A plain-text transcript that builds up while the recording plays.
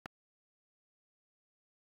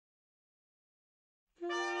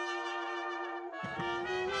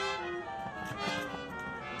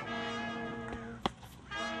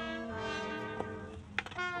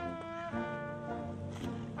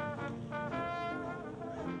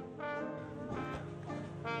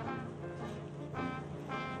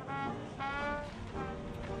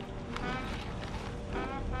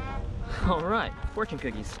All right, fortune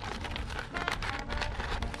cookies.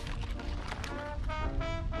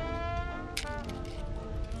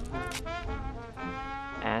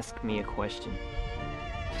 Ask me a question.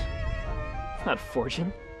 It's not a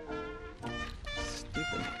fortune.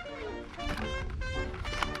 Stupid.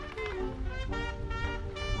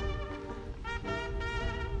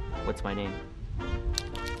 What's my name?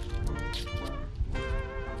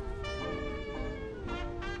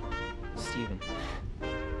 Steven.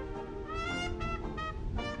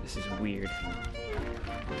 This is weird.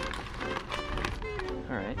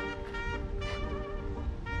 All right.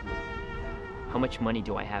 How much money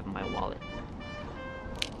do I have in my wallet?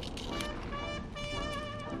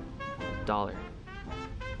 $1.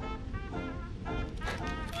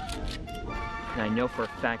 And I know for a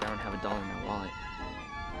fact I don't have $1 in my wallet.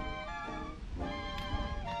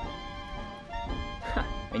 Ha!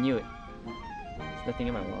 I knew it. There's nothing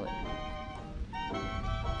in my wallet.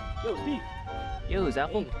 Yo, Steve. Yo,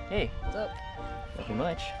 Zaffle. Hey. What's up? Nothing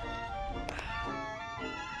much.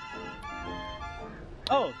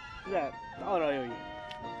 Oh, that $1 I owe you.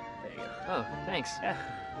 There you go. Oh, thanks. Yeah.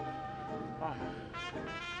 Ah.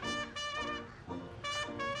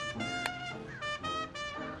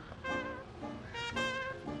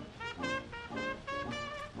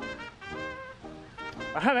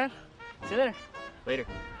 All right, man. See you later. Later.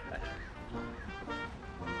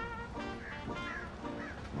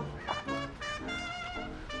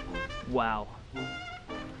 Wow.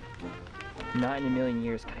 Not in a million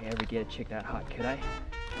years could I ever get a chick that hot, could I?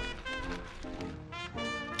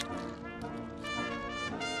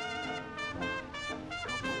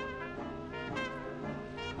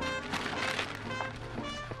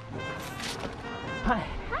 Hi.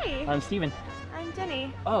 Hi. I'm Steven. I'm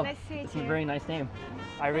Jenny. Oh, nice to meet it's you. a very nice name.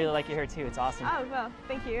 I really like your hair too. It's awesome. Oh, well,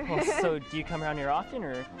 thank you. Well, so do you come around here often,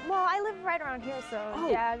 or? Well, I live right around here, so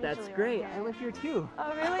yeah. I'm That's usually great. around I here. live here too.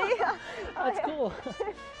 Oh, really? That's cool.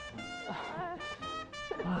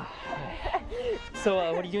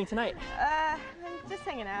 So, what are you doing tonight? I'm just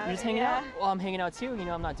hanging out. You're just hanging out? Well, I'm hanging out too. You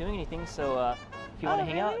know, I'm not doing anything, so if you want to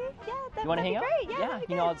hang out, Yeah, you want to hang out? Great. Yeah,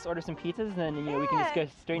 You know, I'll just order some pizzas, and then you know we can just go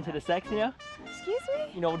straight into the sex. You know? Excuse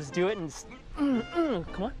me? You know, we'll just do it and just, come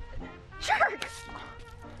on. Jerk!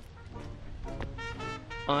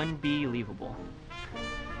 Unbelievable.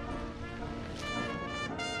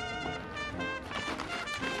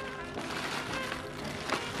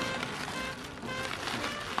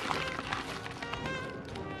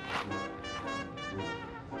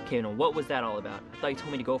 Okay, now what was that all about? I thought you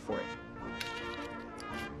told me to go for it.